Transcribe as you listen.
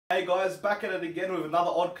Hey guys, back at it again with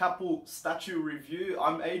another Odd Couple statue review.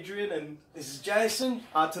 I'm Adrian and this is Jason.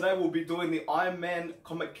 Today we'll be doing the Iron Man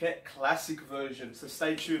Comiquette Classic version, so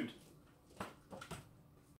stay tuned.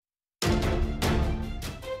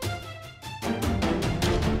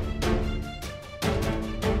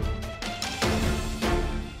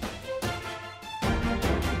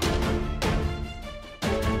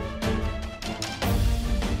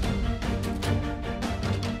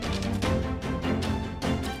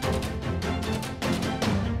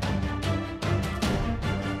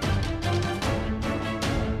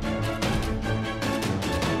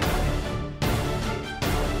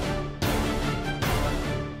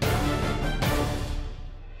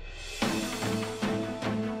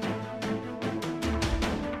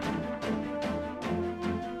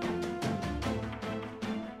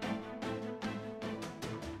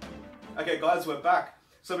 Okay guys, we're back.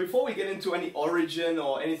 So before we get into any origin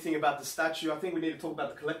or anything about the statue, I think we need to talk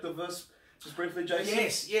about the Collectiverse. Just briefly, Jason.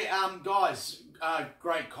 Yes, yeah, guys,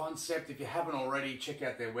 great concept. If you haven't already, check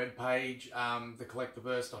out their webpage,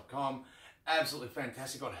 thecollectiverse.com. Absolutely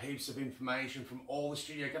fantastic. Got heaps of information from all the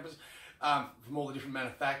studio companies, from all the different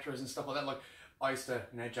manufacturers and stuff like that. Like I used to,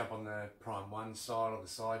 jump on the Prime One site or the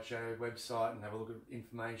Sideshow website and have a look at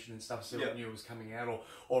information and stuff, see what new was coming out,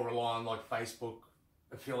 or rely on like Facebook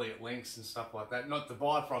affiliate links and stuff like that, not to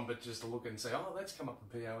buy from, but just to look and say, oh, that's come up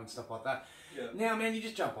in PO and stuff like that. Yeah. Now, man, you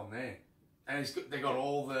just jump on there, and they got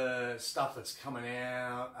all the stuff that's coming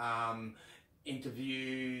out,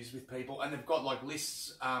 interviews with people, and they've got like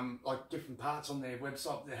lists, like different parts on their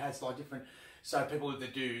website that has like different. So people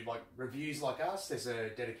that do like reviews like us, there's a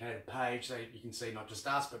dedicated page so you can see not just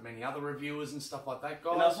us but many other reviewers and stuff like that,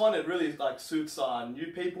 guys. And I find it really like suits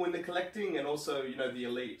new people in the collecting and also the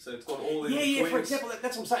elite. So it's got all the yeah. For example,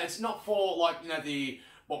 that's what I'm saying. It's not for like the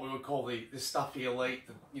what we would call the stuffy elite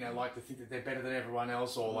that like to think that they're better than everyone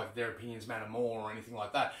else or like their opinions matter more or anything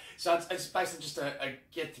like that. So it's basically just a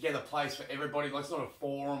get together place for everybody. Like it's not a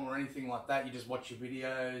forum or anything like that. You just watch your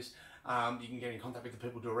videos. You can get in contact with the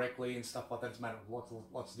people directly and stuff like that. It's made with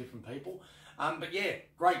lots of different people. But yeah,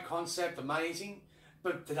 great concept, amazing.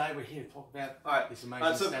 But today we're here to talk about this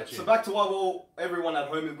amazing statue. So back to what everyone at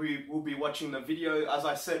home will be watching the video. As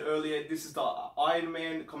I said earlier, this is the Iron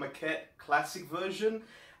Man Comiquette Classic version,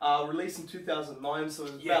 released in 2009. So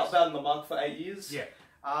it's about in the market for 8 years. Yeah.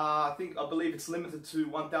 I believe it's limited to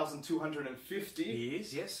 1,250. He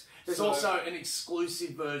is, yes. There's also an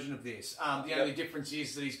exclusive version of this. The only difference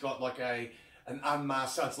is that he's got like an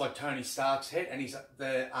unmasked, so it's like Tony Stark's head, and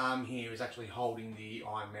the arm here is actually holding the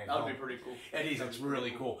Iron Man. That'd be pretty cool. It is. It's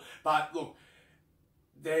really cool. But look,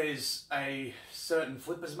 there's a certain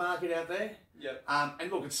flippers market out there. Yep.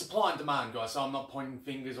 And look, it's supply and demand, guys. So I'm not pointing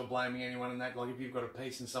fingers or blaming anyone in that. Like if you've got a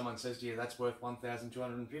piece and someone says to you that's worth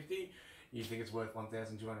 1,250. You think it's worth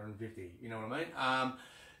 1,250. You know what I mean?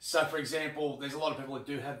 So, for example, there's a lot of people that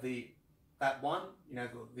do have that one,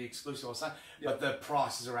 the exclusive or something, but the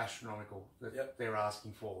prices are astronomical that they're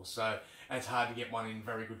asking for. So, and it's hard to get one in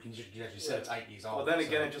very good condition. As you said, it's 8 years old. Well, then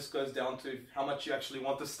again, it just goes down to how much you actually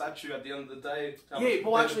want the statue at the end of the day. Actually,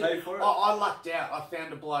 I lucked out. I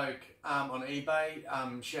found a bloke on eBay.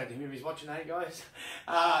 Shout out to him if he's watching, hey guys.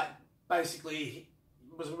 Basically,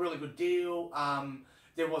 it was a really good deal.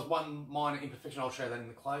 There was one minor imperfection. I'll show that in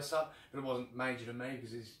the close-up, but it wasn't major to me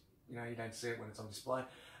because you don't see it when it's on display.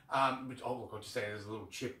 Look, I'll just say there's a little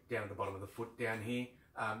chip down at the bottom of the foot down here.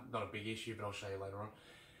 Not a big issue, but I'll show you later on.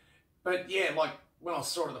 But yeah, like when I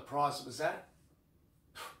saw it at the price it was at,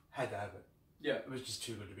 had to have it. Yeah, it was just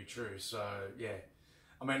too good to be true. So yeah,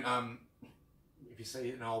 I mean, if you see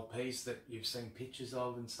an old piece that you've seen pictures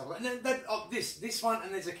of and stuff like that, this one,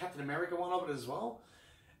 and there's a Captain America one of it as well.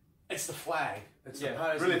 It's the flag. It's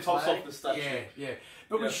really tops off the statue. Yeah.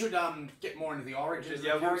 But we should get more into the origins.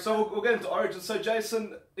 So we'll get into origins. So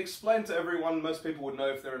Jason, explain to everyone. Most people would know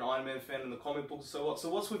if they're an Iron Man fan in the comic books. So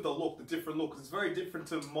what's with the look, the different look? 'Cause it's very different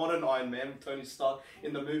to modern Iron Man, Tony Stark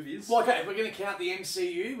in the movies. Well, okay, if we're going to count the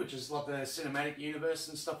MCU, which is like the cinematic universe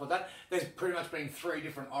and stuff like that, there's pretty much been 3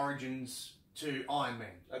 different origins to Iron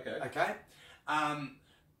Man. Okay.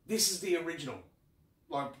 This is the original.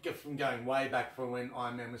 Like from going way back from when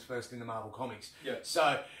Iron Man was first in the Marvel Comics. Yeah.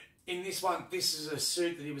 So in this one, this is a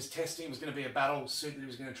suit that he was testing. It was going to be a battle suit that he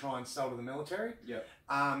was going to try and sell to the military. Yeah.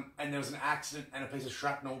 And there was an accident and a piece of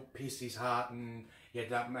shrapnel pierced his heart and he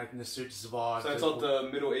ended up making the suit to survive. So it's not the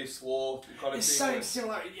Middle East War kind of thing? It's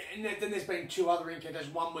similar. And then there's been 2 other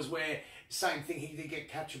incantations. One was where Same thing, he did get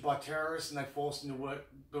captured by terrorists and they forced him to work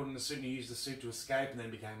building the suit, and he used the suit to escape and then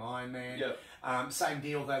became Iron Man. Yeah. Same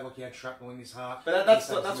deal though, like he had shrapnel in his heart. But that's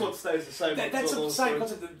what stays the same. That's the same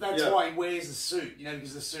concept. That's why he wears the suit, you know,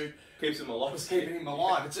 because the suit keeps him alive. It's keeping him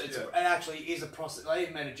alive. It actually is a prosthetic. They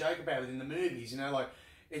even made a joke about it in the movies, you know, like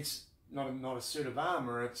it's not a suit of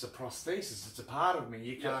armor, it's a prosthesis. It's a part of me.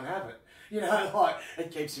 You can't have it. You know, like it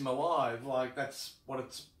keeps him alive. Like that's what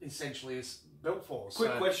it's essentially is built for.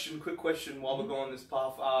 Quick question while we're going on this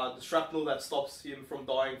path. The shrapnel that stops him from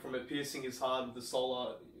dying from it piercing his heart with the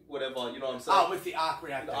solar, whatever, you know what I'm saying? Oh, with the arc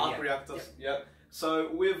reactor. The arc reactor, yeah.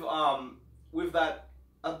 So with that,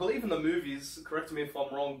 I believe in the movies, correct me if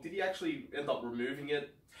I'm wrong, did he actually end up removing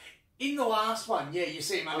it? In the last one, yeah, you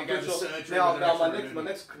see him undergo the surgery. Now my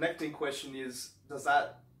next connecting question is, does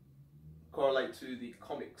that correlate to the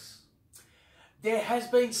comics? There has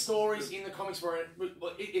been stories in the comics where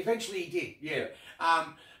eventually he did, yeah.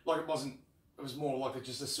 Like it was more like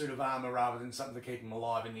just a suit of armor rather than something to keep him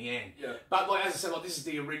alive in the end. Yeah. But like as I said, like this is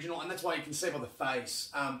the original, and that's why you can see by the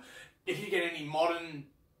face. If you get any modern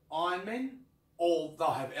Iron Men, they'll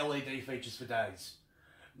have LED features for days.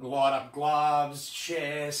 Light up gloves,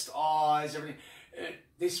 chest, eyes, everything.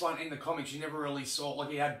 This one in the comics, you never really saw. Like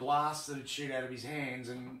he had blasts that would shoot out of his hands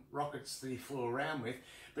and rockets that he flew around with.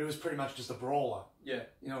 But it was pretty much just a brawler. Yeah.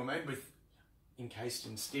 You know what I mean? Encased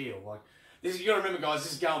in steel. Like this, you got to remember, guys.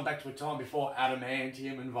 This is going back to a time before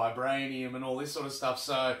adamantium and vibranium and all this sort of stuff.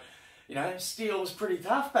 So, you know, steel was pretty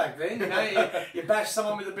tough back then. You know, you bash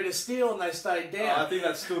someone with a bit of steel and they stayed down. I think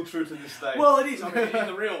that's still true to this day. Well, it is. I mean, in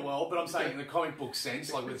the real world, but I'm saying in the comic book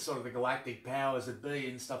sense, like with sort of the galactic powers that be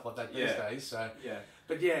and stuff like that these days. So yeah.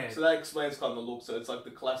 But yeah. So that explains kind of the look. So it's like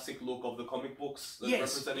the classic look of the comic books that's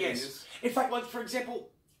representing this. In fact, like for example,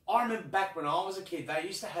 I remember back when I was a kid, they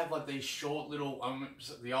used to have like these short little,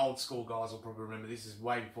 the old school guys will probably remember, this is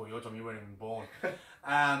way before your time, you weren't even born,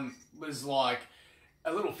 was like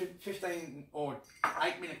a little 15 or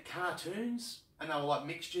 8-minute cartoons, and they were like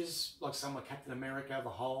mixtures, like some were Captain America, the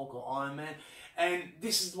Hulk, or Iron Man, and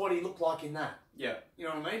this is what he looked like in that. Yeah. You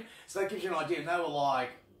know what I mean? So that gives you an idea, and they were like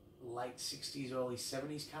late 60s, early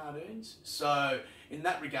 70s cartoons, so in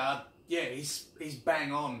that regard, yeah, he's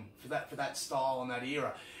bang on for that style and that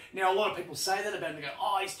era. Now, a lot of people say that about him. They go,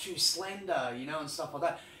 oh, he's too slender, you know, and stuff like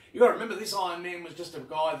that. You got to remember, this Iron Man was just a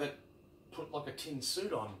guy that put like a tin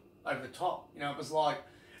suit on over the top. You know, it was like,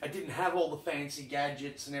 it didn't have all the fancy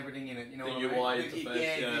gadgets and everything in it. You know, the UI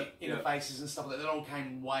interface, the interfaces and stuff like that. That all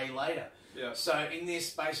came way later. Yeah. So in this,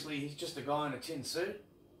 basically, he's just a guy in a tin suit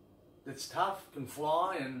that's tough, can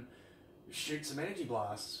fly, and shoot some energy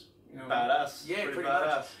blasts. You know, badass. Yeah, pretty badass.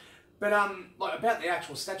 much. But like about the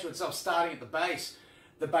actual statue itself, starting at the base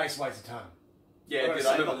weighs a ton. Yeah, it did.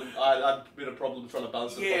 I had a bit of problem trying to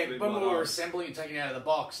balance it. Yeah, when we were assembling and taking it out of the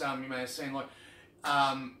box, you may have seen like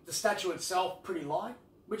the statue itself pretty light,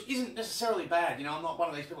 which isn't necessarily bad. You know, I'm not one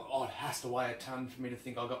of these people. Oh, it has to weigh a ton for me to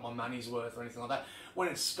think I got my money's worth or anything like that. When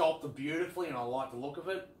it's sculpted beautifully and I like the look of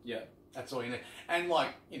it, yeah, that's all you need. And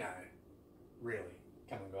like, you know, really,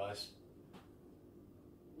 come on, guys,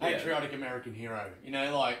 patriotic American hero. You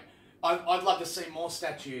know, like. I'd love to see more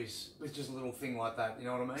statues with just a little thing like that. You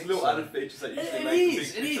know what I mean? It's little added features that usually make a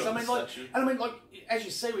big picture of the statue. I mean, like as you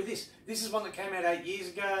see with this is one that came out 8 years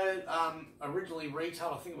ago. Originally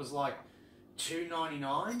retailed, I think it was like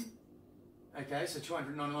 $2.99. Okay, so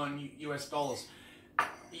 $299 US.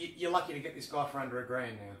 You're lucky to get this guy for under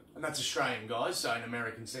 $1,000 now, and that's Australian, guys. So in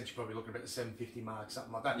American sense, you're probably looking at about the 750 mark,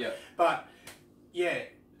 something like that. Yeah. But yeah,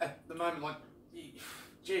 at the moment, like,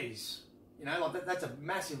 geez. You know, like that's a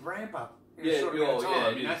massive ramp up in a short amount of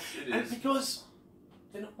time. You know? And because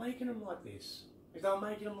they're not making them like this. If they were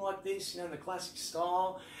making them like this, you know, in the classic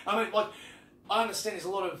style. I mean, like, I understand there's a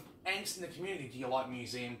lot of angst in the community. Do you like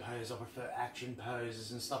museum poses? I prefer action poses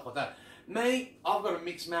and stuff like that. Me, I've got a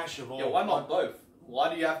mixed mash of all. Yeah, why not both?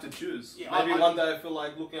 Why do you have to choose? Yeah, maybe one day I feel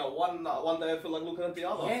like looking at one day I feel like looking at the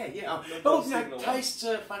other. Yeah. But look, you know, tastes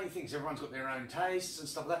are funny things. Everyone's got their own tastes and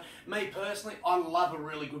stuff like that. Me personally, I love a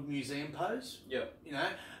really good museum pose. Yeah. You know?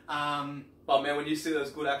 But man, when you see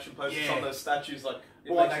those good action poses on those statues, like,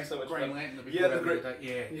 it makes makes so much Green fun. Lantern.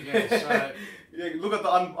 Yeah, so yeah, look at the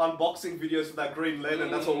unboxing videos for that Green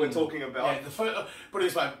Lantern. That's what we're talking about. Yeah, put it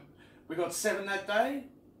this way, we got 7 that day.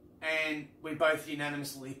 And we both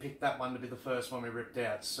unanimously picked that one to be the first one we ripped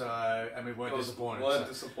out. So, and we weren't disappointed.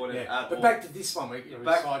 At all. But back to this one, we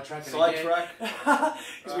sidetrack.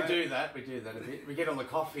 Because we do that a bit. We get on the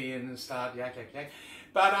coffee and start yak.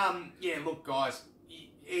 But yeah, look, guys,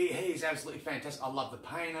 he's absolutely fantastic. I love the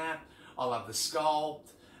paint app. I love the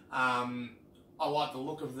sculpt. I like the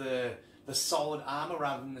look of the the solid armor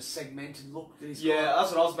rather than the segmented look that he's got. Yeah,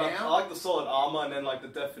 that's what I was about. Now. I like the solid armor and then like the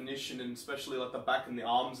definition and especially like the back and the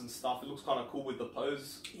arms and stuff. It looks kind of cool with the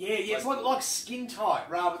pose. Yeah, it's like skin tight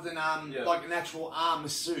rather than like an actual armor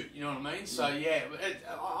suit. You know what I mean? So yeah,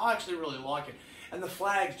 I actually really like it. And the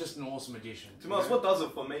flag's just an awesome addition. To be honest, what does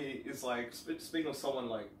it for me is like speaking of someone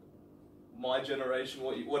like my generation,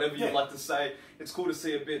 whatever you like to say, it's cool to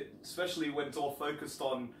see a bit, especially when it's all focused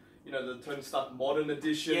on, you know, the Tony Stark modern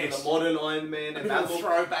edition and the modern Iron Man, and that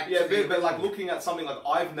throwback. Yeah, but like looking at something like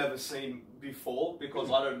I've never seen before because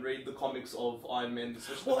I don't read the comics of Iron Man,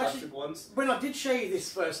 especially the classic ones. When I did show you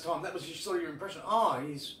this first time, that was sort of your impression. Oh,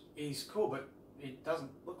 he's cool, but it doesn't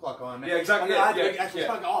look like Iron Man. Yeah, exactly.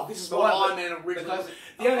 Oh, this is what Iron Man originally.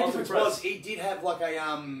 The only difference was he did have like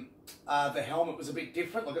the helmet was a bit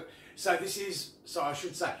different. So I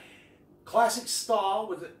should say, classic style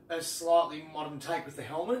with a slightly modern take with the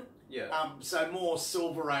helmet. Yeah. So more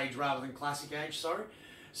Silver Age rather than Classic Age. Sorry.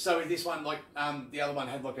 So with this one, like the other one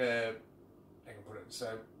had like a, I can put it.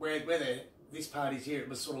 So where this part is here, it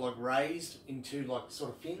was sort of like raised into like sort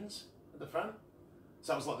of fins at the front.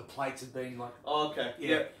 So it was like the plates had been like. Oh, okay.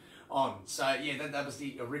 Yeah. On. So yeah, that was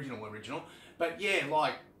the original. But yeah,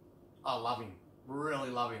 like I love him. Really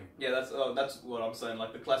love him. Yeah, that's what I'm saying.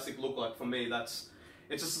 Like the classic look, like for me, it's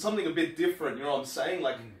just something a bit different. You know what I'm saying?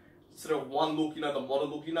 Like instead of one look, you know, the modern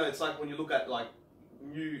look. You know, it's like when you look at like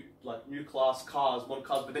new class cars, modern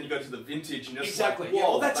cars, but then you go to the vintage and you're just like, whoa, yeah,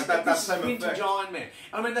 well, that's like that same vintage effect. Iron Man.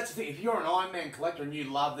 I mean, that's the thing. If you're an Iron Man collector and you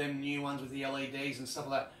love them new ones with the LEDs and stuff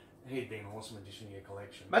like that, he'd be an awesome addition to your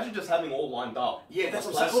collection. Imagine just having all lined up. Yeah, that's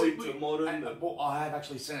what classic to modern. Well, I have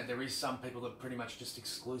actually seen it. There is some people that pretty much just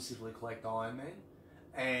exclusively collect Iron Man.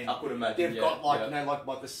 And I could imagine, they've got like you know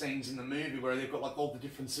like the scenes in the movie where they've got like all the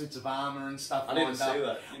different suits of armor and stuff. I didn't see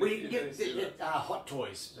that. Well, you get hot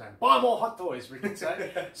toys. Buy more hot toys, we can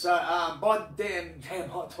say. So buy damn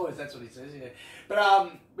hot toys. That's what he says. Yeah.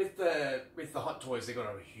 But with the hot toys, they've got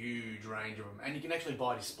a huge range of them, and you can actually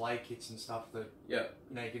buy display kits and stuff that you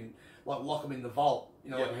know you can like lock them in the vault.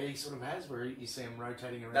 You know, like he sort of has where you see them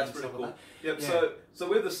rotating around. That's pretty cool. Yep. Yeah. So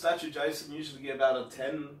with the statue, Jason, you usually get about a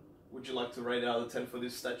 10. Would you like to rate out of 10 for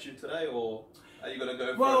this statue today, or are you going to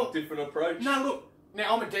go for a different approach? No, look.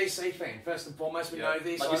 Now, I'm a DC fan, first and foremost. We know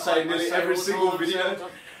this. Like you say nearly every single video.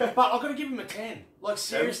 But I've got to give him a 10. Like,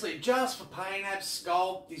 seriously, just for paint,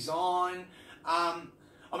 sculpt, design. I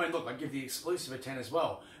mean, look, I give the exclusive a 10 as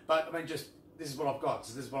well. But, I mean, just, this is what I've got.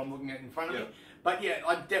 So this is what I'm looking at in front of me. But, yeah,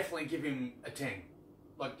 I'd definitely give him a 10.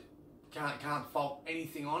 Like, can't fault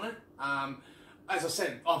anything on it. As I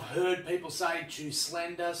said, I've heard people say choose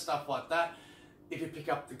slender, stuff like that. If you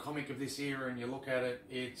pick up the comic of this era and you look at it,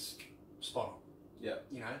 it's spot on. Yeah.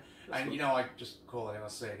 You know? And, you know, I just call it how I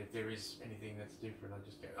said. If there is anything that's different, I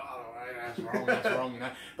just go, oh, that's wrong, you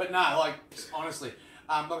know? But no, like, honestly,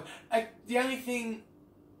 the only thing,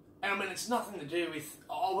 and I mean, it's nothing to do with,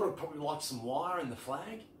 I would have probably liked some wire in the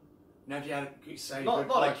flag. Now, if you had to say... Not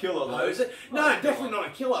a killer, though. No, definitely not a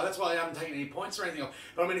killer. That's why I haven't taken any points or anything.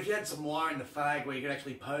 But, I mean, if you had some wire in the flag where you could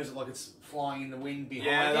actually pose it like it's flying in the wind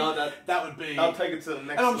behind that would be... I'll take it to the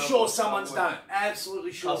next level. And I'm sure someone's done it.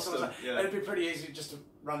 Absolutely sure someone's done it. Yeah. It'd be pretty easy just to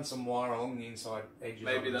run some wire along the inside edges.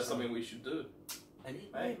 Maybe that's something we should do.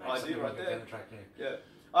 Idea right there. The track,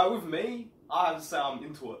 with me, I have to say I'm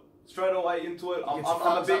into it. Straight away into it. I'm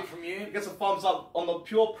a big from you. It gets a thumbs up on the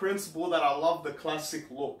pure principle that I love the classic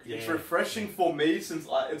look. It's refreshing for me since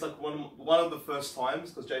it's like one of the first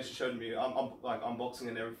times because Jason showed me. I'm like unboxing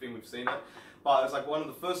and everything. We've seen it, but it's like one of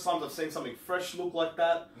the first times I've seen something fresh look like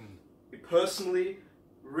that. Personally,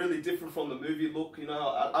 really different from the movie look. You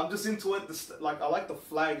know, I'm just into it. I like the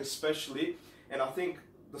flag especially, and I think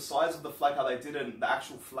the size of the flag, how they did it, and the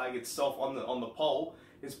actual flag itself on the pole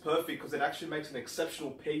is perfect because it actually makes an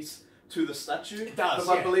exceptional piece to the statue. It does,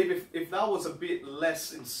 because I believe if that was a bit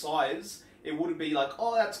less in size, it wouldn't be like,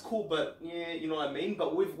 oh, that's cool, but yeah, you know what I mean?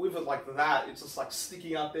 But with it like that, it's just like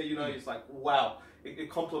sticking out there, you know, it's like, wow.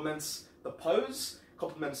 It complements the pose,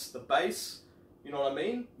 complements the base, you know what I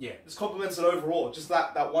mean? Yeah. Just complements it overall, just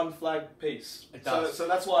that one flag piece. It does. So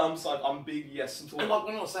that's why I'm big yes into it. And like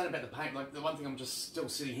when I was saying about the paint, like the one thing I'm just still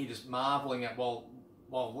sitting here just marvelling at while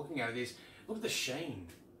looking at it is, look at the sheen.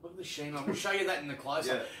 Look at the sheen. I will show you that in the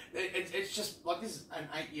close-up. It's just like this is an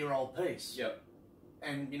 8-year-old piece. Yep.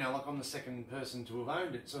 And you know, like I'm the second person to have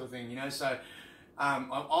owned it, sort of thing. You know, so I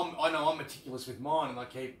know I'm meticulous with mine, and I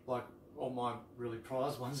keep like all my really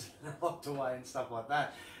prized ones locked away and stuff like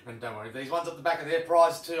that. And don't worry, these ones at the back of their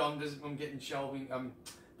prize too. I'm getting shelving,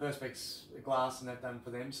 perspex glass and that done for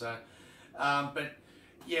them. So, but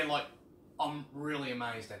yeah, like I'm really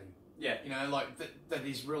amazed at him. Yeah. You know, like that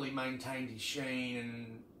he's really maintained his sheen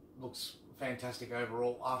and looks fantastic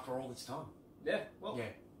overall after all this time. Yeah, well, yeah.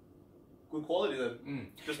 Good quality then.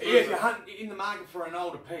 Yeah, if you're hunting in the market for an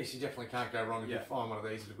older piece, you definitely can't go wrong if you find one of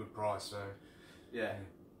these at a good price. So, yeah.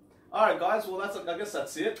 All right, guys. Well, I guess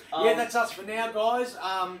that's it. Yeah, that's us for now, guys.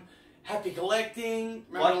 Happy collecting.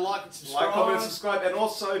 Remember to like and subscribe. Like, comment, subscribe, and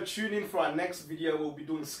also tune in for our next video. We'll be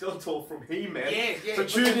doing Skeletor from He-Man. Yeah. So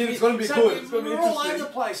tune in. It's going to be good. It's going to be interesting. We're all over the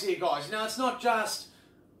place here, guys. You know, it's not just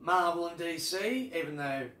Marvel and DC, even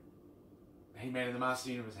though He-Man and the Master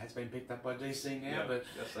Universe has been picked up by DC now. But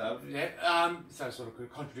so sort of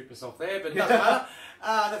could contradict myself there, but it doesn't matter.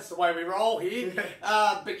 That's the way we roll here.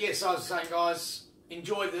 But yes, I was saying, guys,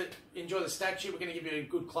 enjoy the statue. We're going to give you a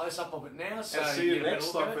good close-up of it now. So and see you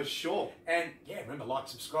next time for sure. And yeah, remember, like,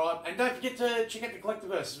 subscribe. And don't forget to check out the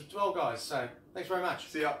Collectiverse as well, guys. So thanks very much.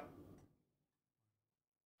 See ya.